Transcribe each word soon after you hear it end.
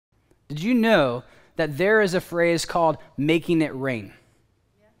Did you know that there is a phrase called making it rain?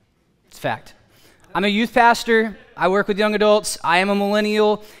 It's a fact. I'm a youth pastor. I work with young adults. I am a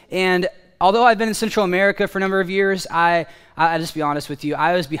millennial. And although I've been in Central America for a number of years, I just be honest with you,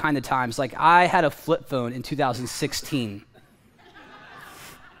 I was behind the times. Like, I had a flip phone in 2016.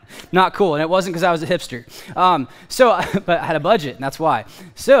 Not cool, and it wasn't because I was a hipster. But I had a budget, and that's why.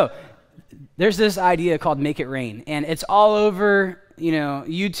 So there's this idea called make it rain, and it's all over,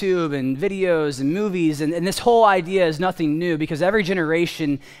 YouTube and videos and movies, and this whole idea is nothing new because every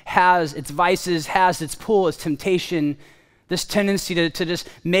generation has its vices, has its pull, its temptation, this tendency to just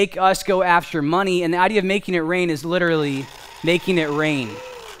make us go after money, and the idea of making it rain is literally making it rain.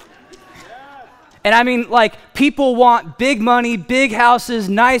 And I mean, like, people want big money, big houses,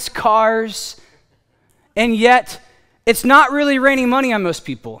 nice cars, and yet it's not really raining money on most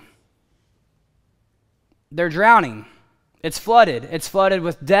people. They're drowning. It's flooded. It's flooded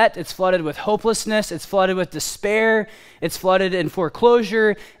with debt. It's flooded with hopelessness. It's flooded with despair. It's flooded in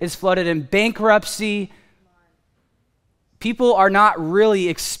foreclosure. It's flooded in bankruptcy. People are not really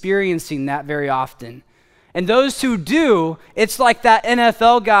experiencing that very often. And those who do, it's like that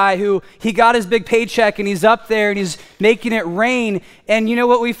NFL guy who he got his big paycheck and he's up there and he's making it rain. And you know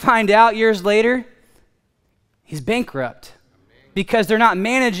what we find out years later? He's bankrupt because they're not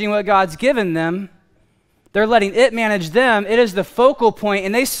managing what God's given them. They're letting it manage them. It is the focal point,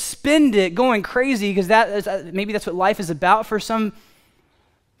 and they spend it going crazy because maybe that's what life is about for some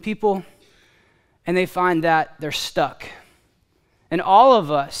people. And they find that they're stuck. And all of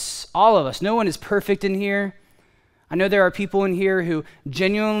us, no one is perfect in here. I know there are people in here who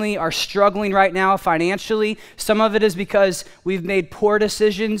genuinely are struggling right now financially. Some of it is because we've made poor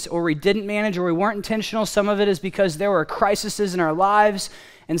decisions, or we didn't manage, or we weren't intentional. Some of it is because there were crises in our lives,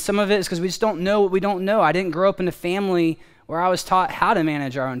 and some of it is because we just don't know what we don't know. I didn't grow up in a family where I was taught how to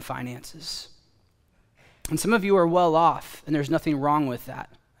manage our own finances. And some of you are well off, and there's nothing wrong with that.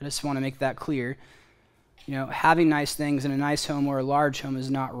 I just want to make that clear. Having nice things in a nice home or a large home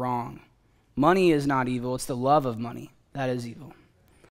is not wrong. Money is not evil. It's the love of money that is evil.